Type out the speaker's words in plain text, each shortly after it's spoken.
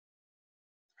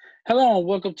Hello and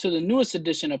welcome to the newest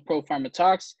edition of Pro Pharma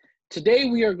Talks.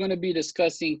 Today we are going to be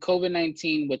discussing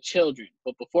COVID-19 with children.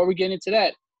 But before we get into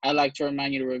that, I'd like to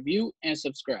remind you to review and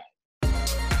subscribe.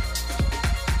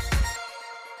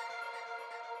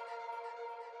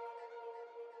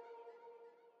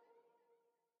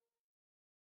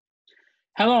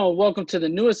 Hello and welcome to the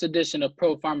newest edition of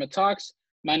Pro Pharma Talks.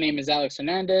 My name is Alex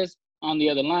Hernandez. On the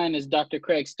other line is Dr.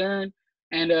 Craig Stern.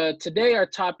 And today our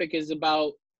topic is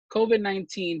about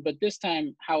COVID-19, but this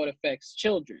time how it affects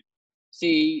children.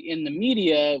 See, in the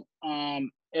media,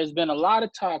 there's been a lot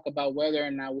of talk about whether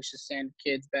or not we should send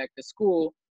kids back to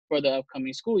school for the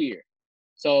upcoming school year.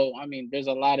 So, I mean, there's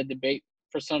a lot of debate.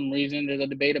 For some reason, there's a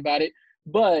debate about it.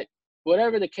 But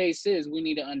whatever the case is, we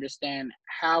need to understand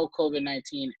how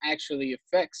COVID-19 actually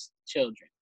affects children.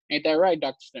 Ain't that right,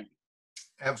 Dr. Stern?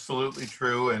 Absolutely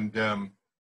true. And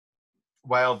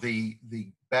while the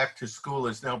back to school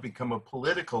has now become a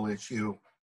political issue,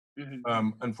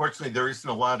 unfortunately, there isn't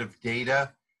a lot of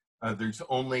data. There's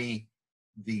only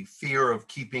the fear of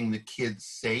keeping the kids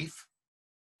safe.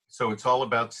 So it's all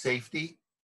about safety.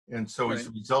 And so as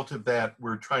a result of that,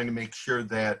 we're trying to make sure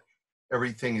that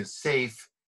everything is safe.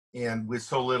 And with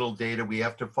so little data, we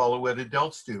have to follow what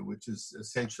adults do, which is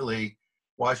essentially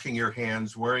washing your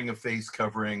hands, wearing a face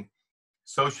covering,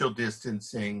 social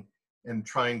distancing, and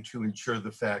trying to ensure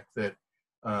the fact that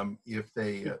if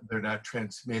they're not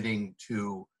transmitting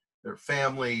to their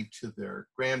family, to their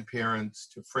grandparents,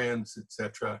 to friends,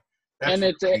 etc. And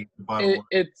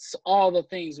it's all the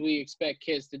things we expect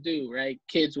kids to do, right?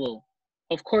 Kids will,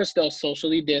 of course, they'll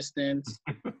socially distance.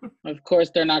 Of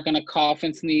course, they're not going to cough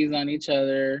and sneeze on each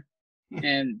other.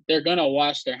 And they're going to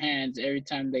wash their hands every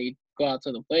time they go out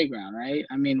to the playground, right?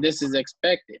 I mean, this is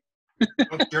expected.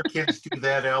 Don't your kids do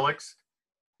that, Alex?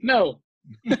 No.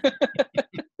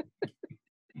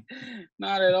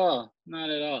 Not at all.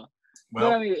 Not at all. Well,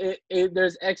 but I mean,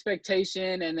 there's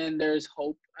expectation and then there's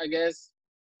hope, I guess.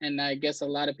 And I guess a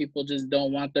lot of people just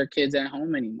don't want their kids at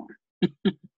home anymore.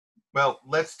 Well,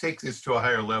 let's take this to a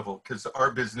higher level because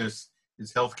our business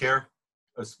is healthcare,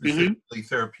 specifically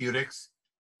therapeutics.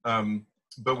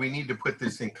 But we need to put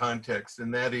this in context,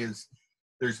 and that is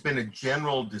there's been a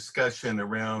general discussion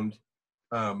around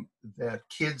that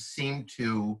kids seem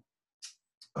to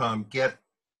get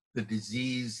the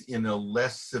disease in a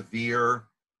less severe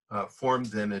form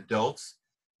than adults.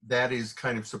 That is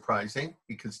kind of surprising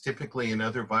because typically in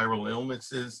other viral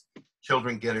illnesses,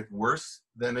 children get it worse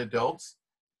than adults.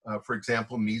 For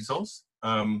example, measles.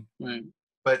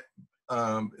 But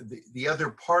the other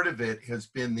part of it has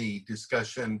been the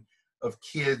discussion of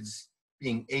kids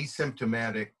being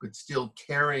asymptomatic but still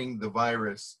carrying the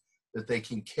virus that they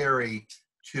can carry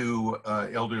to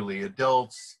elderly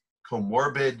adults,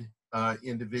 comorbid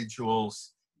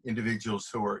individuals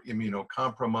who are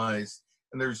immunocompromised.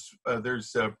 And there's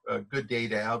good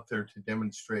data out there to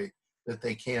demonstrate that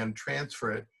they can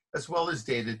transfer it, as well as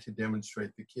data to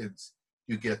demonstrate the kids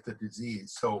do get the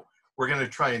disease. So we're going to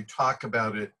try and talk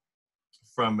about it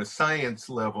from a science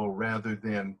level rather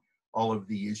than all of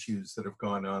the issues that have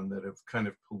gone on that have kind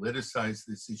of politicized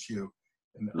this issue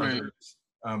and others.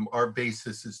 Our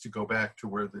basis is to go back to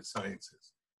where the science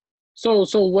is. So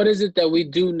what is it that we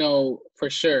do know for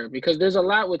sure? Because there's a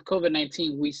lot with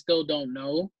COVID-19 we still don't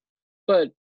know.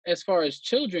 But as far as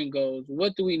children goes,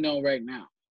 what do we know right now?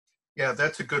 Yeah,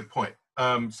 that's a good point.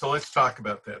 So let's talk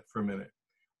about that for a minute.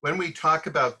 When we talk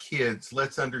about kids,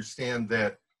 let's understand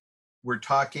that we're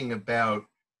talking about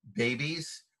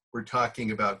babies, we're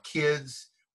talking about kids,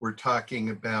 we're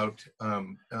talking about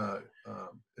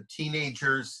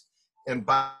teenagers, and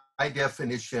by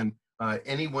definition,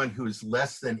 anyone who is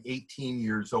less than 18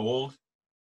 years old,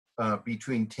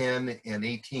 between 10 and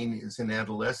 18 is an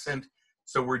adolescent.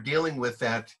 So we're dealing with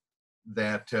that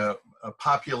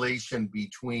population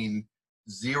between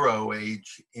 0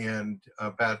 age and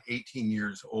about 18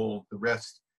 years old. The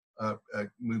rest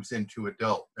moves into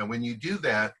adult. And when you do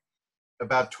that,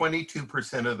 about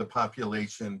 22% of the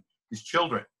population is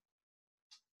children.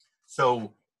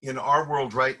 So in our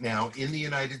world right now, in the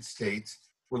United States,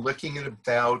 we're looking at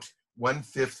about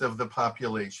 1/5 of the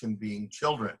population being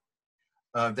children.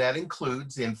 That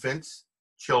includes infants,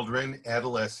 children,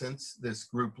 adolescents, this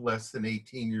group less than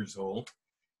 18 years old.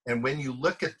 And when you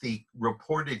look at the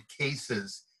reported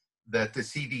cases that the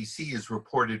CDC has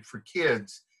reported for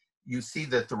kids, you see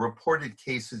that the reported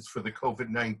cases for the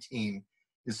COVID-19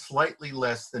 is slightly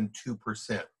less than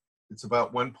 2%. It's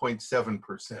about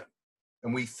 1.7%.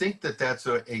 And we think that that's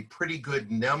a pretty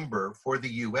good number for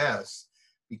the US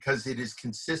because it is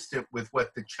consistent with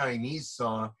what the Chinese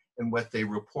saw and what they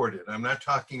reported. I'm not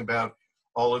talking about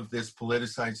all of this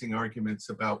politicizing arguments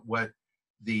about what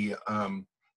the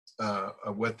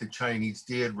what the Chinese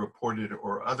did, reported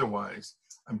or otherwise.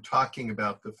 I'm talking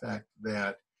about the fact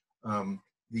that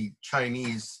the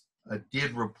Chinese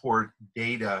did report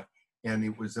data, and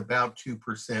it was about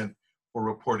 2% for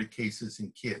reported cases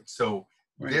in kids. So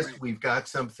we've got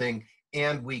something,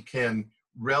 and we can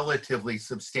relatively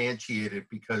substantiate it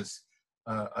because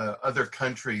other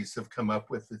countries have come up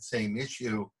with the same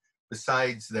issue.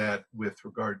 Besides that, with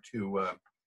regard to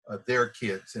their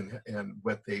kids and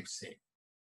what they've seen.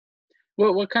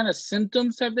 What kind of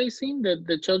symptoms have they seen?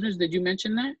 The children's, did you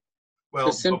mention that? Well,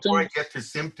 before I get to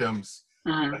symptoms,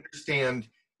 understand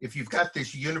if you've got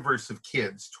this universe of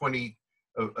kids,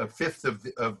 a fifth of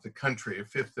the country, a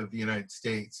fifth of the United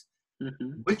States,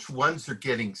 which ones are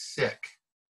getting sick?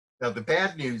 Now, the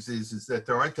bad news is that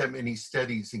there aren't that many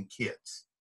studies in kids.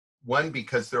 One,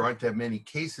 because there aren't that many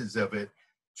cases of it.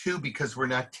 Two, because we're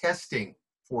not testing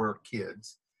for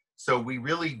kids. So we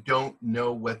really don't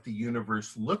know what the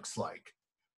universe looks like.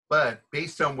 But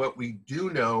based on what we do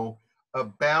know,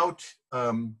 about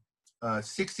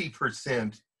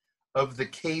 60% of the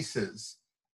cases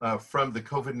from the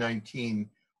COVID-19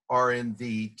 are in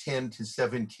the 10 to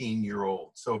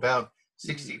 17-year-old. So about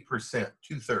 60%,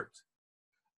 2/3.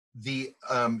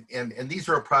 And these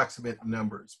are approximate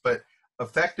numbers, but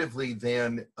effectively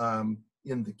then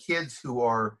in the kids who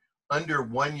are under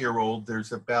 1-year-old,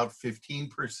 there's about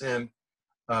 15%.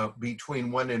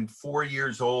 Between 1 and 4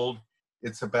 years old,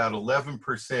 it's about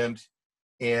 11%,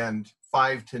 and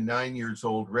 5 to 9 years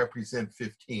old represent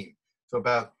 15. So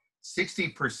about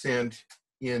 60%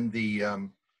 in the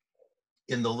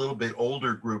little bit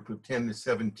older group of 10 to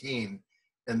 17,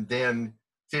 and then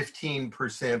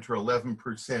 15% or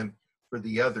 11% for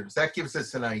the others. That gives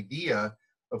us an idea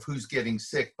of who's getting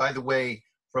sick. By the way,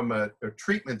 from a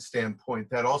treatment standpoint,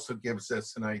 that also gives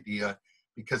us an idea,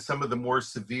 because some of the more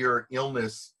severe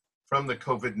illness from the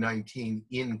COVID-19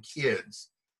 in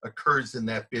kids occurs in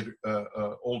that bit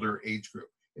older age group.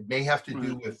 It may have to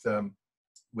do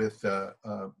with the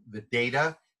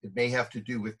data. It may have to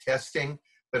do with testing,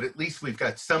 but at least we've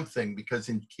got something, because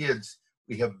in kids,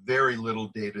 we have very little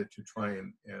data to try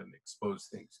and expose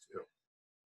things to.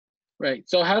 Right.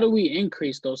 So how do we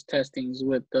increase those testings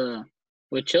with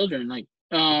children? Like,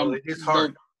 well, it is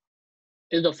hard.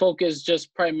 Is the focus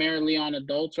just primarily on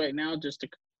adults right now?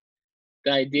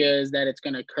 The idea is that it's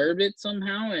going to curb it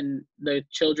somehow, and the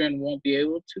children won't be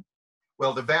able to?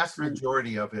 Well, the vast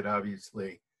majority of it,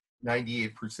 obviously,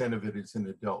 98% of it is in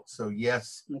adults. So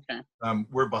yes,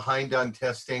 we're behind on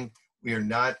testing. We are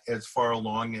not as far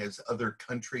along as other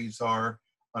countries are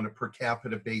on a per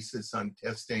capita basis on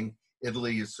testing.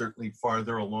 Italy is certainly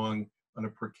farther along on a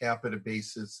per capita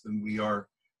basis than we are,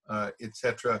 et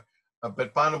cetera.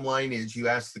 But bottom line is, you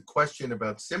asked the question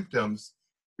about symptoms,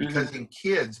 because in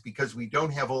kids, because we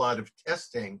don't have a lot of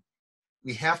testing,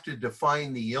 we have to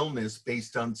define the illness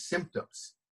based on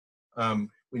symptoms.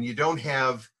 When you don't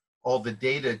have all the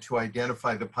data to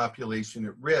identify the population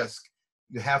at risk,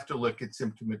 you have to look at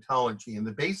symptomatology. And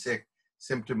the basic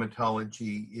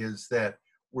symptomatology is that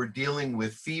we're dealing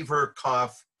with fever,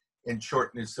 cough, and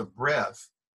shortness of breath.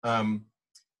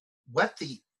 What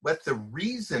the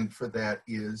reason for that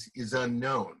is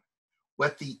unknown.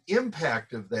 What the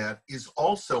impact of that is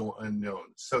also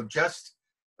unknown. So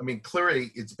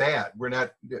clearly it's bad.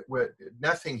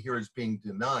 Nothing here is being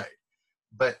denied.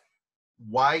 But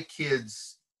why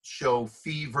kids show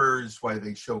fevers, why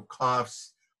they show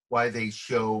coughs, why they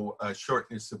show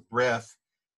shortness of breath,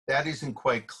 that isn't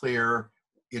quite clear.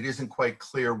 It isn't quite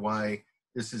clear why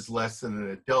this is less than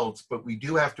in adults, but we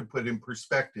do have to put in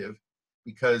perspective,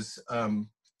 because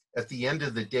at the end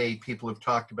of the day, people have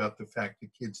talked about the fact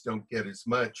that kids don't get as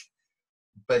much,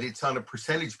 but it's on a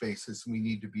percentage basis, and we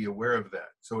need to be aware of that.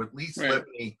 So at least let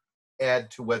me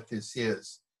add to what this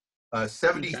is.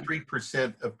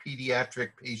 73% of pediatric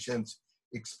patients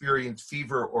experience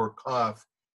fever or cough,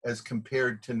 as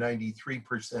compared to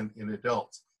 93% in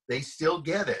adults. They still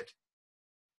get it,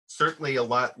 certainly a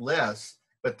lot less,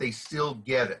 but they still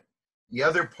get it. The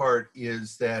other part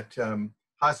is that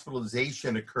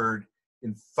hospitalization occurred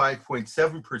in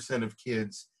 5.7% of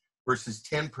kids versus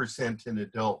 10% in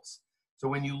adults. So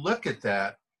when you look at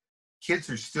that, kids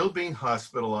are still being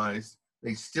hospitalized.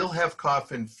 They still have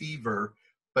cough and fever,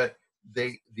 but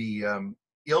the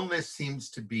illness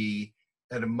seems to be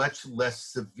at a much less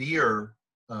severe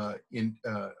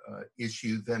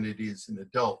issue than it is in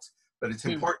adults. But it's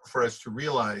important for us to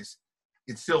realize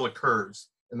it still occurs,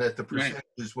 and that the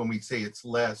percentages, when we say it's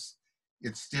less,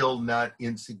 it's still not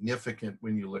insignificant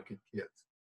when you look at kids.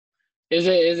 Is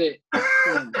it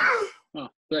oh,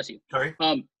 bless you. Sorry?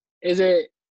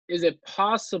 Is it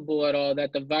possible at all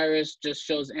that the virus just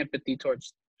shows empathy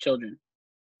towards children?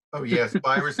 Oh yes,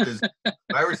 viruses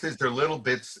are little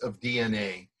bits of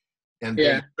DNA, and they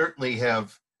Yeah. certainly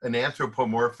have an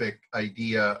anthropomorphic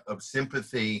idea of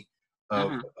sympathy,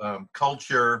 of Uh-huh.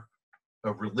 culture,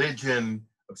 of religion,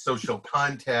 of social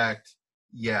contact.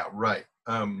 Yeah, right.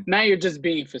 Now you're just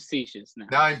being facetious now.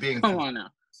 Now I'm being Come on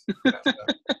now. yeah,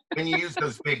 when you use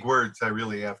those big words, I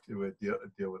really have to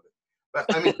deal with it.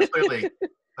 But I mean, clearly,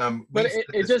 But we've said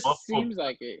it this just multiple. seems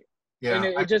like it. And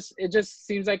Yeah, it just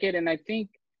seems like it. And I think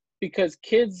because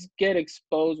kids get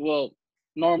exposed, well,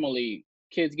 normally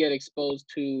kids get exposed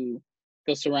to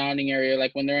the surrounding area,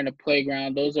 like when they're in a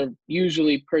playground, those are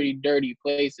usually pretty dirty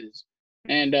places.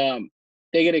 And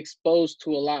they get exposed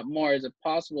to a lot more. Is it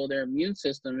possible their immune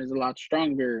system is a lot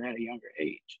stronger at a younger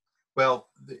age? well,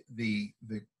 the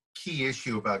key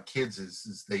issue about kids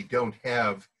is they don't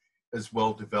have as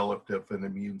well developed of an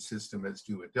immune system as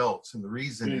do adults, and the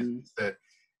reason is Mm, that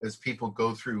as people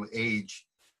go through age,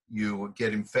 you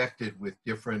get infected with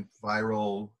different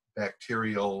viral,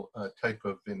 bacterial type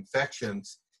of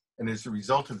infections, and as a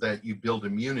result of that, you build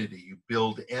immunity, you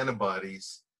build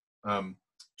antibodies um,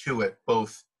 to it,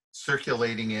 both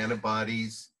circulating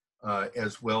antibodies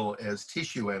as well as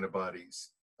tissue antibodies.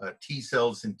 T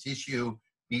cells in tissue,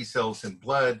 B cells in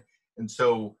blood. And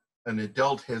so an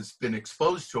adult has been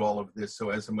exposed to all of this,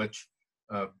 so has a much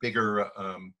bigger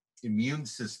immune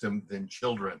system than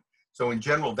children. So in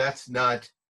general, that's not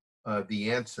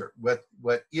the answer.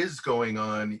 What is going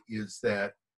on is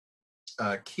that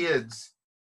kids,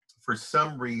 for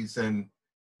some reason,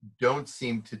 don't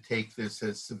seem to take this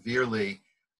as severely.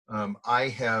 I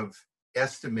have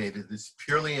estimated, this is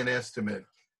purely an estimate,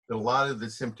 that a lot of the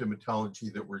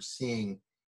symptomatology that we're seeing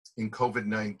in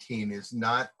COVID-19 is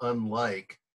not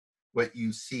unlike what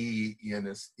you see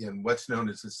in what's known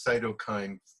as a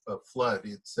cytokine flood.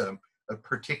 It's a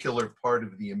particular part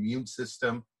of the immune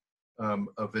system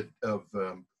of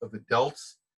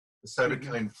adults, the mhm.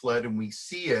 cytokine flood, and we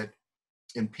see it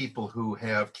in people who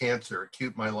have cancer,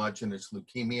 acute myelogenous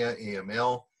leukemia,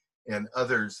 AML, and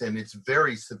others, and it's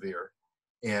very severe,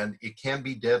 and it can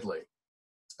be deadly.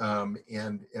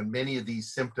 And many of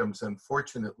these symptoms,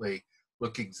 unfortunately,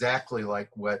 look exactly like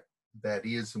what that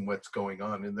is and what's going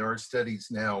on. And there are studies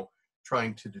now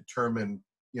trying to determine,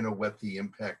 what the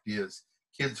impact is.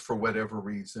 Kids, for whatever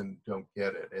reason, don't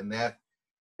get it, and that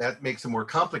makes it more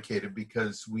complicated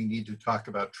because we need to talk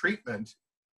about treatment,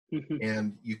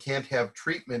 and you can't have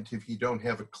treatment if you don't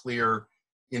have a clear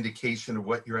indication of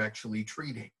what you're actually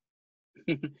treating.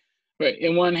 Right.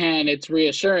 In one hand, it's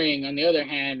reassuring. On the other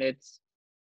hand, it's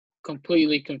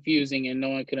completely confusing and no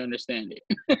one can understand it.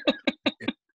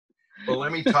 Well,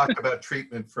 let me talk about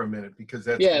treatment for a minute because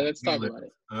that's Yeah, what let's we talk live. about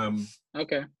it. Um,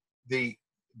 Okay. the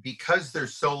because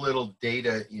there's so little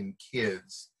data in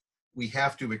kids, we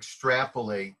have to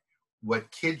extrapolate what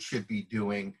kids should be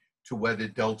doing to what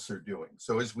adults are doing.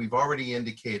 So as we've already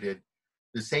indicated,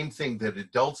 the same thing that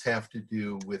adults have to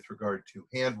do with regard to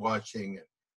hand washing and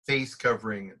face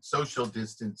covering and social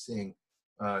distancing,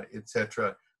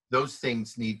 etc. Those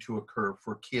things need to occur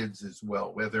for kids as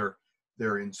well, whether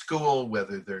they're in school,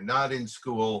 whether they're not in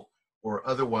school, or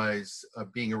otherwise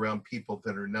being around people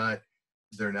that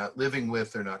they're not living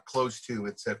with, they're not close to,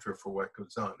 etc., for what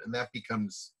goes on. And that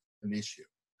becomes an issue.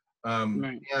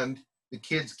 Right. And the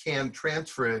kids can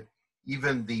transfer it.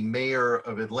 Even the mayor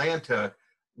of Atlanta,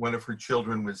 one of her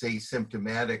children was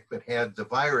asymptomatic but had the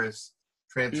virus,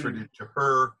 transferred Mm. it to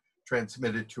her,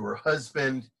 transmitted to her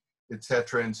husband,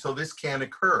 etc. And so this can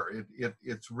occur.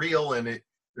 It's real, and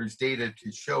there's data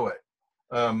to show it.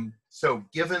 So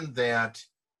given that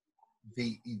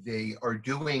they are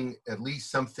doing at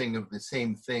least something of the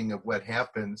same thing of what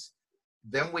happens,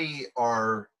 then we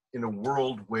are in a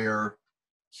world where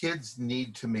kids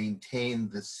need to maintain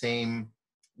the same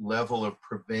level of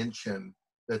prevention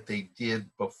that they did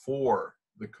before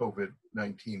the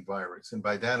COVID-19 virus. And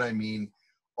by that, I mean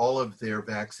all of their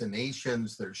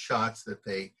vaccinations, their shots that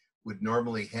they would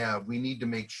normally have. We need to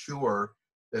make sure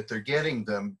that they're getting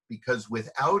them, because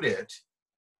without it,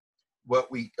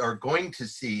 what we are going to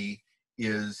see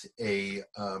is a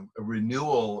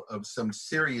renewal of some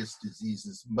serious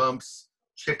diseases, mumps,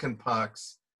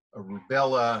 chickenpox,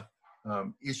 rubella,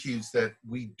 issues that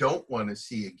we don't want to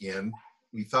see again.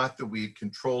 We thought that we had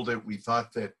controlled it. We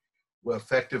thought that, well,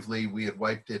 effectively we had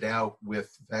wiped it out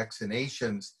with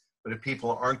vaccinations. But if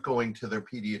people aren't going to their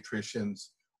pediatricians,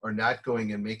 are not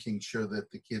going and making sure that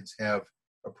the kids have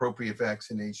appropriate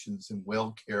vaccinations and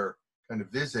well care kind of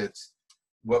visits,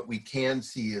 what we can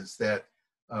see is that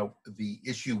the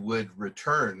issue would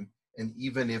return. And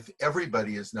even if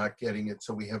everybody is not getting it,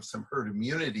 so we have some herd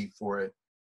immunity for it,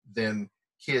 then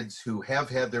kids who have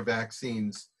had their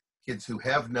vaccines, kids who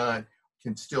have not,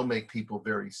 can still make people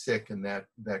very sick, and that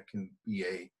can be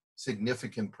a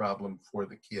significant problem for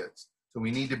the kids. So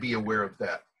we need to be aware of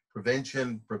that.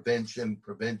 Prevention, prevention,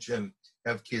 prevention.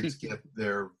 Have kids get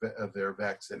their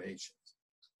vaccinations.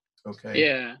 Okay.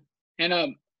 Yeah,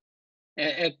 and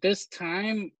at this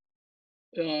time,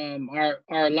 are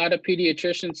a lot of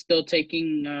pediatricians still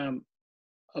taking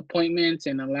appointments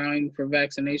and allowing for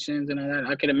vaccinations and all that?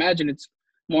 I can imagine it's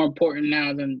more important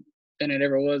now than it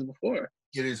ever was before.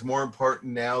 It is more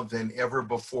important now than ever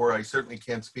before. I certainly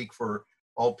can't speak for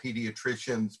all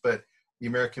pediatricians, but the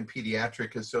American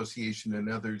Pediatric Association and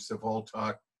others have all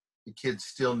talked. The kids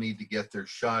still need to get their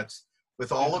shots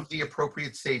with all of the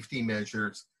appropriate safety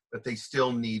measures, but they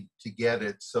still need to get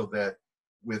it, so that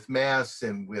with masks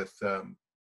and with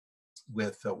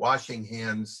washing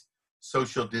hands,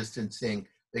 social distancing,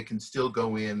 they can still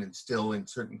go in and still in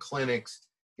certain clinics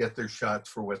get their shots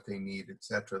for what they need,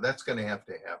 etc. That's going to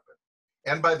happen.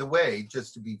 And by the way,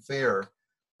 just to be fair,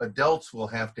 adults will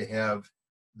have to have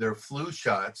their flu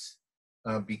shots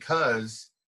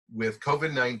because with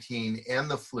COVID-19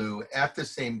 and the flu at the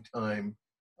same time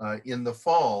in the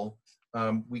fall,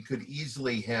 we could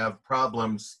easily have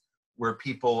problems where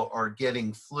people are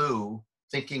getting flu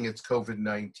thinking it's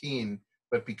COVID-19,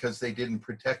 but because they didn't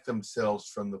protect themselves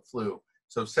from the flu.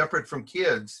 So separate from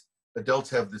kids, adults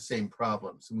have the same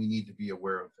problems, and we need to be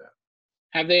aware of that.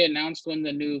 Have they announced when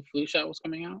the new flu shot was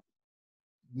coming out?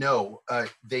 No,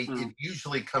 it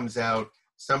usually comes out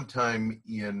sometime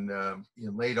in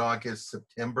late August,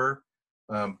 September,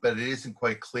 but it isn't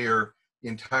quite clear. The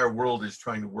entire world is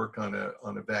trying to work on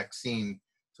a vaccine,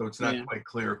 so it's not quite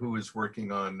clear who is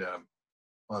working on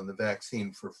the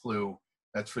vaccine for flu.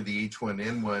 That's for the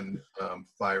H1N1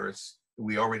 virus.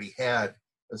 We already had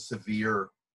a severe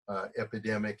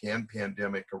epidemic and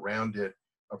pandemic around it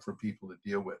for people to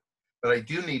deal with. But I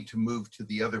do need to move to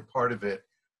the other part of it.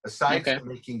 Aside from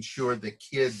making sure the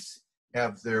kids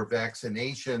have their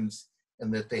vaccinations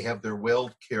and that they have their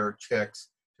well care checks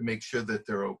to make sure that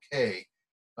they're okay,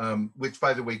 which,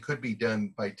 by the way, could be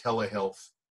done by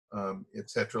telehealth, et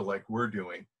cetera, like we're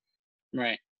doing.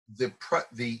 Right.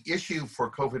 The issue for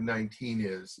COVID-19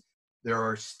 is there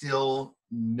are still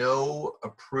no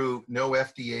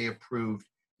FDA-approved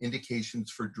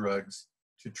indications for drugs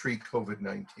to treat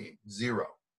COVID-19, zero.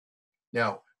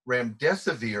 Now,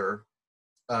 remdesivir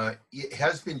it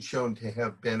has been shown to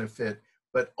have benefit,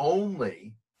 but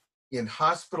only in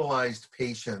hospitalized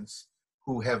patients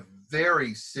who have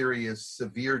very serious,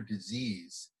 severe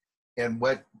disease. And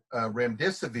what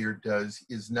remdesivir does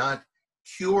is not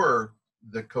cure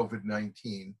the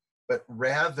COVID-19, but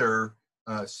rather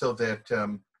so that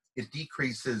it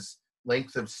decreases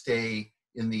length of stay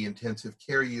in the intensive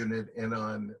care unit and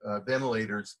on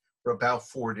ventilators for about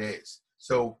 4 days.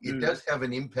 So it does have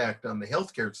an impact on the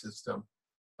healthcare system,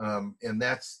 and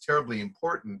that's terribly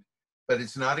important, but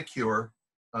it's not a cure.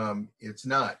 It's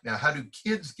not. Now, how do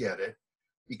kids get it?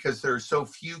 Because there are so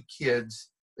few kids,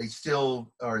 they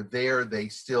still are there, they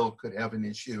still could have an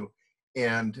issue.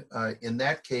 And in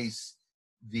that case,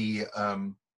 the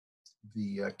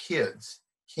kids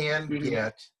can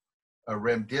get a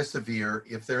remdesivir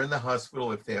if they're in the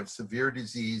hospital, if they have severe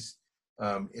disease,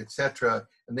 etc.,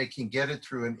 and they can get it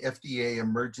through an FDA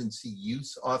emergency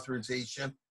use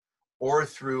authorization or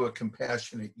through a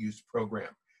compassionate use program.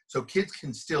 So kids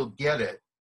can still get it.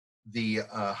 The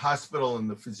hospital and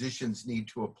the physicians need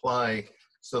to apply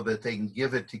so that they can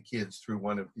give it to kids through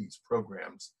one of these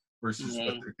programs versus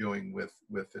what they're doing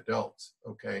with adults,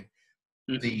 okay?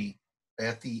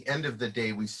 At the end of the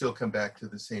day, we still come back to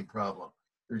the same problem.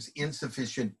 There's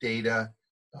insufficient data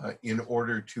in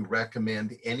order to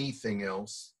recommend anything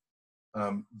else.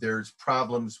 There's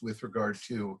problems with regard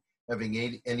to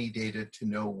having any data to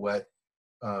know what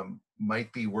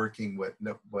might be working,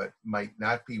 what might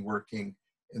not be working.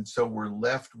 And so we're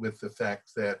left with the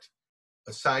fact that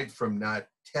aside from not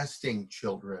testing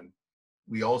children,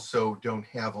 we also don't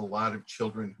have a lot of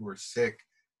children who are sick,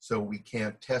 so we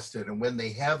can't test it. And when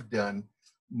they have done,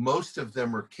 most of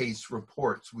them are case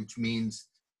reports, which means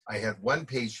I had one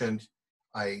patient,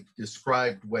 I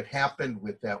described what happened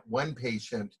with that one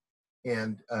patient,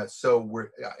 and so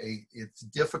it's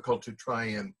difficult to try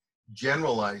and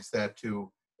generalize that to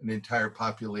an entire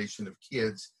population of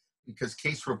kids, because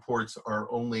case reports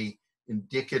are only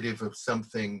indicative of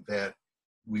something that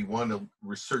we want to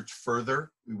research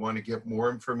further. We want to get more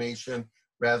information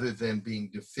rather than being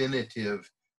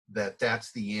definitive that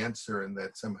that's the answer and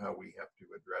that somehow we have to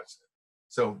address it.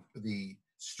 So the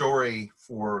story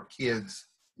for kids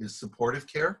is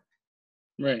supportive care.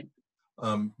 Right.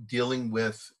 Dealing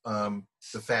with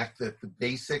the fact that the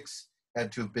basics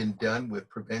had to have been done with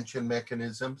prevention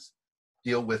mechanisms.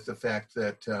 deal with the fact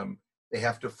that they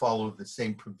have to follow the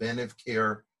same preventive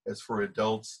care as for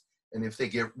adults. And if they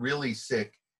get really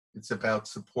sick, it's about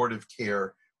supportive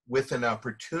care with an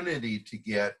opportunity to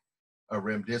get a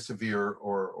remdesivir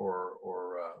or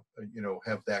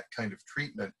have that kind of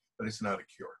treatment, but it's not a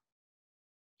cure.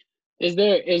 Is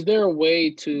there a way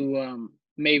to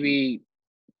maybe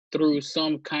through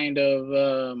some kind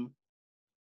of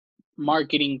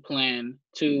marketing plan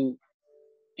to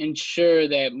ensure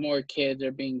that more kids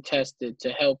are being tested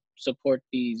to help support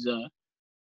these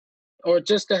or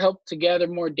just to help to gather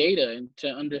more data and to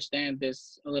understand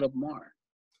this a little more?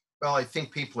 Well, I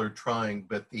think people are trying,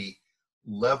 but the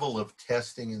level of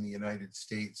testing in the United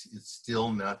States is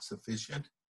still not sufficient.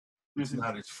 It's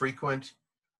not as frequent.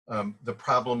 The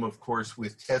problem, of course,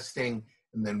 with testing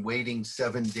and then waiting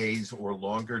 7 days or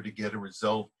longer to get a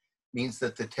result means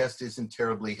that the test isn't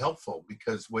terribly helpful,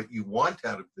 because what you want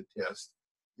out of the test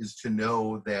is to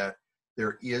know that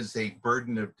there is a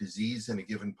burden of disease in a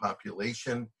given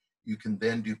population. You can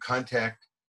then do contact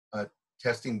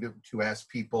testing to ask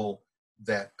people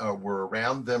that were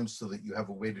around them so that you have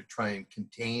a way to try and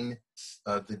contain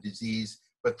the disease.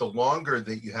 But the longer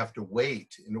that you have to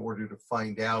wait in order to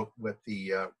find out what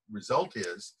the result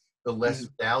is, the less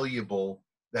valuable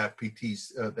that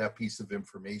piece of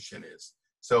information is.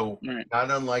 So not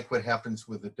unlike what happens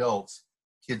with adults,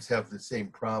 kids have the same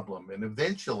problem. And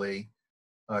eventually,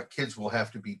 kids will have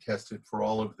to be tested for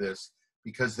all of this,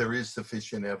 because there is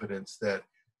sufficient evidence that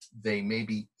they may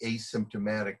be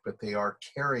asymptomatic, but they are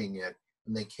carrying it,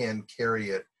 and they can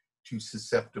carry it to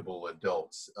susceptible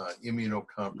adults,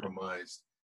 immunocompromised,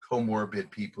 comorbid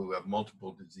people who have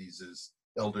multiple diseases,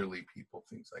 elderly people,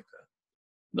 things like that.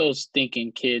 Those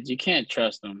stinking kids, you can't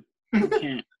trust them. You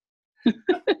can't.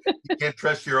 You can't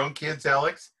trust your own kids,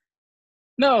 Alex?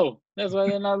 No, that's why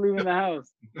they're not leaving the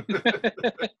house.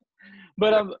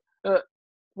 But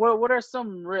what are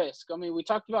some risks? I mean, we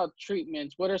talked about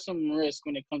treatments. What are some risks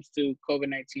when it comes to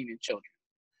COVID-19 in children?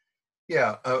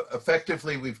 Yeah,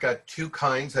 effectively, we've got two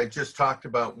kinds. I just talked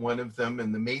about one of them,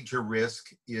 and the major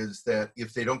risk is that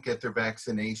if they don't get their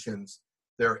vaccinations,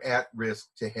 they're at risk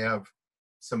to have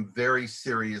some very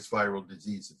serious viral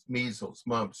diseases: measles,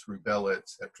 mumps, rubella,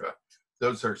 etc.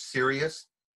 Those are serious.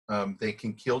 They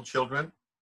can kill children.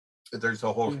 There's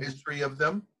a whole history of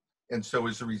them. And so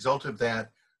as a result of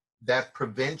that, that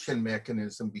prevention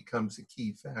mechanism becomes a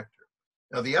key factor.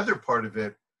 Now, the other part of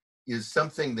it is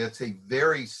something that's a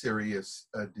very serious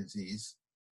disease.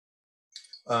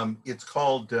 It's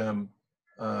called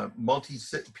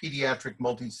pediatric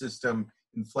multisystem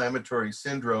inflammatory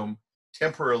syndrome,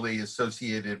 temporarily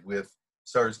associated with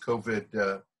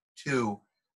SARS-CoV-2.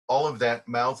 All of that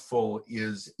mouthful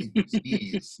is a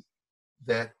disease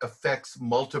that affects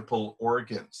multiple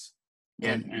organs,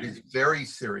 and it is very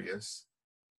serious,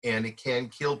 and it can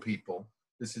kill people.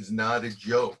 This is not a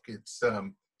joke. It's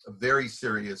a very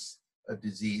serious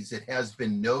disease. It has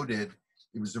been noted.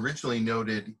 It was originally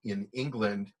noted in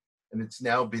England, and it's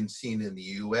now been seen in the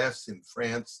U.S., in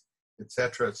France,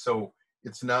 etc. So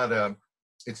it's not a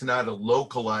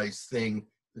localized thing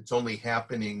that's only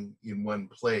happening in one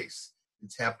place.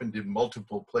 It's happened in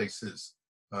multiple places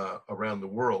around the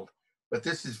world. But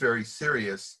this is very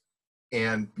serious,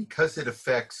 and because it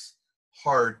affects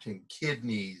heart and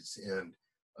kidneys and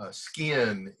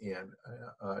skin and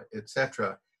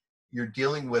etc., you're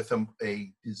dealing with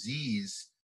a disease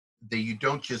that you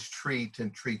don't just treat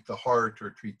the heart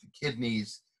or treat the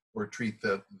kidneys or treat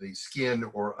the skin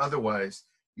or otherwise.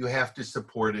 You have to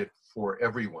support it for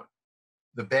everyone.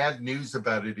 The bad news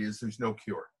about it is there's no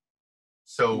cure.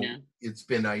 So it's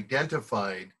been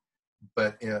identified,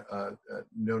 but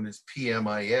known as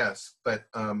PMIS. But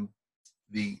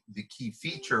the key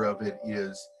feature of it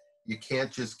is you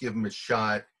can't just give them a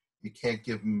shot. You can't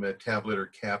give them a tablet or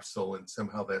capsule and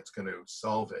somehow that's going to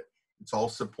solve it. It's all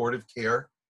supportive care.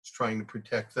 It's trying to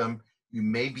protect them. You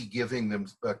may be giving them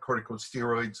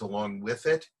corticosteroids along with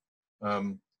it.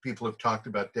 People have talked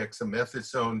about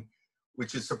dexamethasone,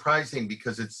 which is surprising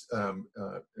because it's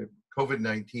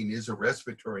COVID-19 is a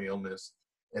respiratory illness,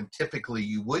 and typically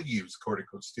you would use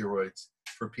corticosteroids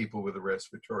for people with a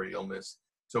respiratory illness.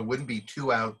 So it wouldn't be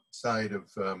too outside of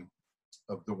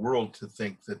the world to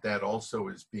think that that also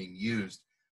is being used.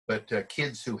 But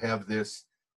kids who have this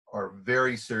are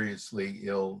very seriously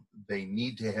ill. They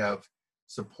need to have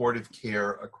supportive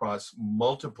care across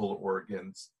multiple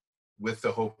organs with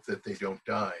the hope that they don't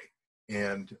die.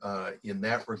 And in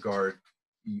that regard,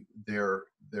 they're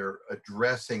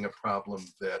addressing a problem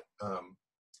that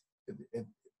it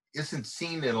isn't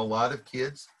seen in a lot of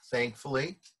kids,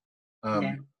 thankfully.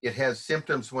 It has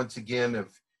symptoms, once again, of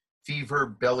fever,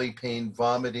 belly pain,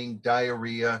 vomiting,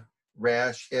 diarrhea,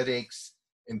 rash, headaches,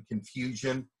 and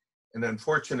confusion. And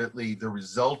unfortunately, the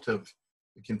result of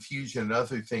the confusion and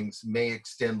other things may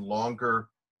extend longer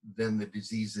than the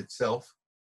disease itself.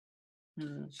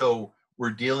 So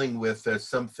we're dealing with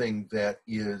something that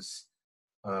is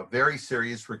very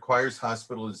serious, requires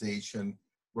hospitalization,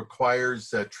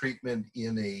 requires treatment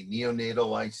in a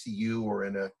neonatal ICU or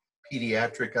in a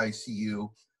pediatric ICU,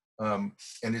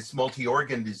 and it's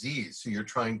multi-organ disease. So you're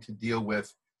trying to deal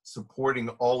with supporting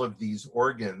all of these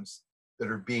organs that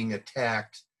are being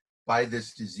attacked by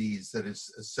this disease that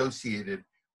is associated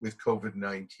with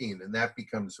COVID-19, and that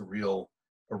becomes a real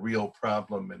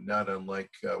problem, and not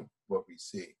unlike what we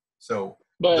see. So,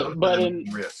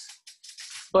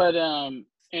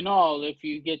 in all, if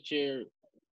you get your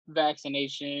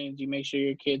vaccinations, you make sure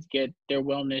your kids get their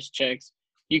wellness checks,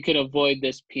 you could avoid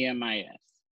this PMIS.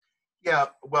 Yeah,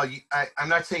 well, I'm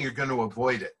not saying you're going to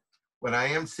avoid it. What I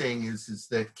am saying is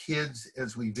that kids,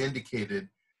 as we've indicated,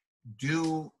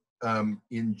 do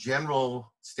in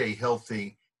general stay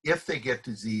healthy. If they get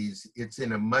disease, it's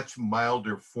in a much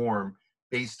milder form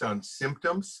based on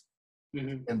symptoms,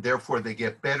 and therefore they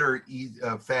get better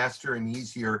faster and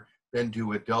easier than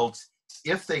do adults.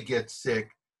 If they get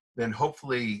sick, then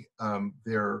hopefully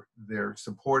they're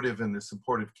supportive and the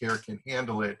supportive care can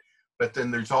handle it. But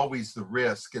then there's always the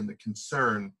risk and the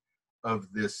concern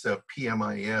of this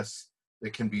PMIS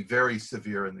that can be very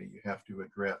severe and that you have to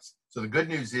address. So the good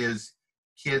news is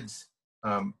kids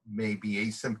may be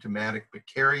asymptomatic but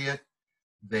carry it.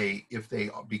 If they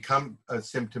become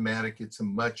symptomatic, it's a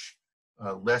much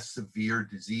less severe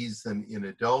disease than in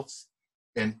adults.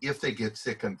 And if they get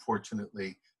sick,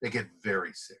 unfortunately, they get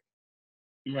very sick.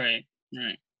 Right.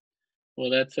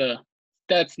 Well, that's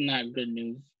not good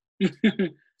news.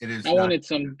 It is. I wanted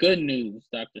some good news,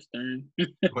 Dr. Stern.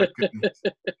 What good news?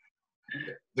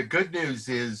 The good news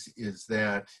is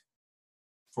that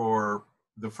for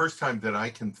the first time that I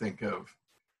can think of,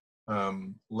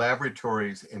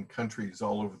 laboratories and countries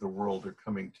all over the world are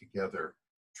coming together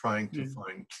trying to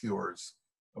find cures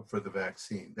for the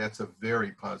vaccine. That's a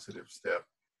very positive step.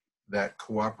 That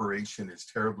cooperation is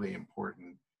terribly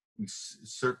important. We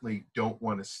certainly don't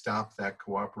want to stop that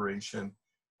cooperation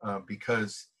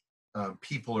because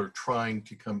people are trying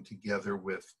to come together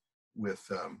with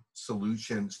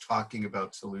solutions, talking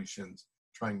about solutions,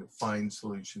 trying to find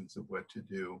solutions of what to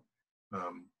do.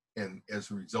 And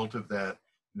as a result of that,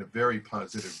 in a very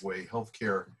positive way,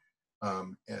 healthcare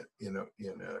in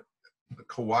a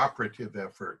cooperative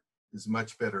effort is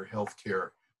much better healthcare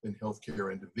than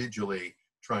healthcare individually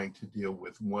trying to deal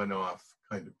with one-off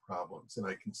kind of problems. And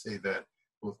I can say that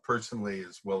both personally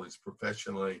as well as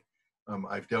professionally.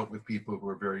 I've dealt with people who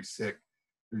are very sick.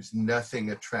 There's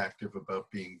nothing attractive about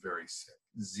being very sick,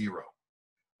 zero.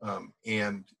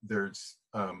 And there's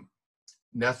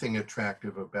nothing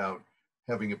attractive about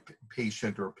having a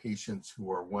patient or patients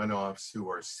who are one-offs, who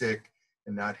are sick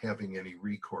and not having any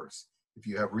recourse. If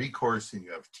you have recourse and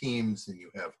you have teams and you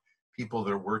have people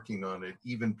that are working on it,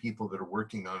 even people that are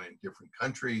working on it in different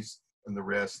countries and the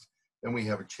rest, then we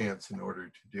have a chance in order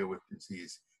to deal with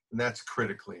disease. And that's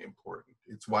critically important.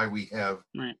 It's why we have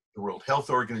the World Health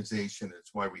Organization.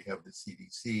 It's why we have the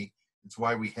CDC. It's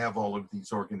why we have all of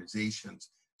these organizations,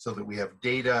 so that we have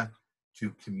data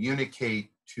to communicate,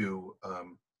 to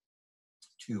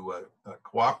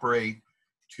cooperate,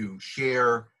 to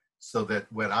share, so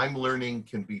that what I'm learning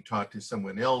can be taught to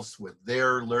someone else, what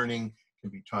they're learning can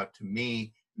be taught to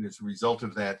me. And as a result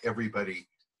of that, everybody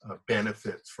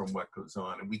benefits from what goes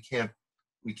on. And we can't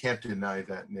deny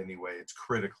that in any way. It's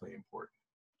critically important.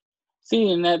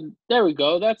 See, and there we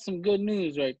go. That's some good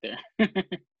news right there.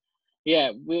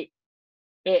 Yeah,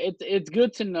 it's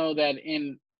good to know that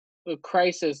in a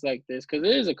crisis like this, because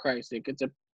it is a crisis, it's a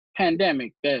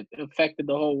pandemic that affected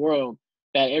the whole world,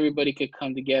 that everybody could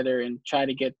come together and try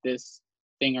to get this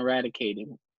thing eradicated.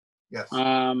 Yes.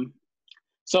 Yeah,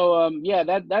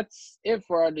 that's it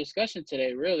for our discussion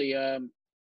today, really.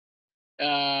 Yeah,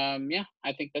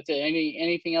 I think that's it.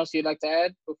 Anything else you'd like to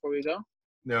add before we go?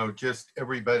 No, just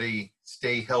everybody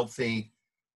stay healthy,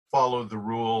 follow the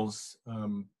rules,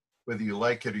 whether you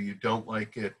like it or you don't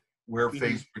like it, wear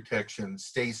face protection,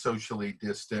 stay socially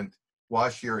distant,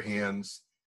 wash your hands.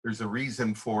 There's a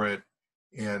reason for it.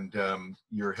 And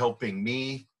you're helping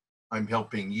me, I'm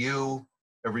helping you,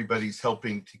 everybody's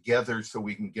helping together so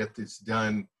we can get this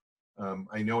done.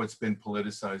 I know it's been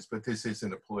politicized, but this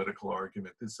isn't a political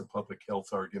argument. This is a public health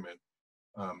argument.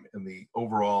 And the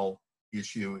overall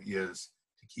issue is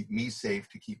to keep me safe,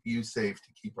 to keep you safe,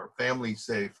 to keep our families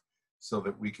safe, so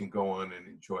that we can go on and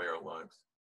enjoy our lives.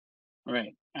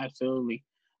 Right, absolutely.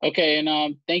 Okay,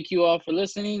 and thank you all for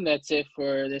listening. That's it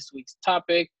for this week's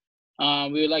topic.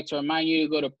 We would like to remind you to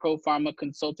go to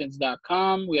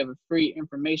propharmaconsultants.com. We have a free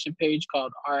information page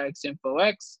called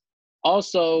RxInfoX.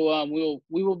 Also,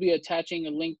 we will be attaching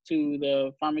a link to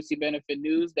the pharmacy benefit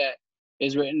news that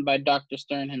is written by Dr.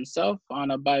 Stern himself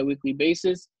on a bi-weekly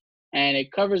basis, and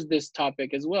it covers this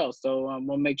topic as well. So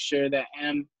we'll make sure that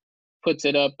M puts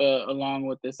it up along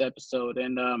with this episode.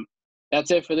 And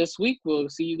that's it for this week. We'll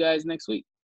see you guys next week.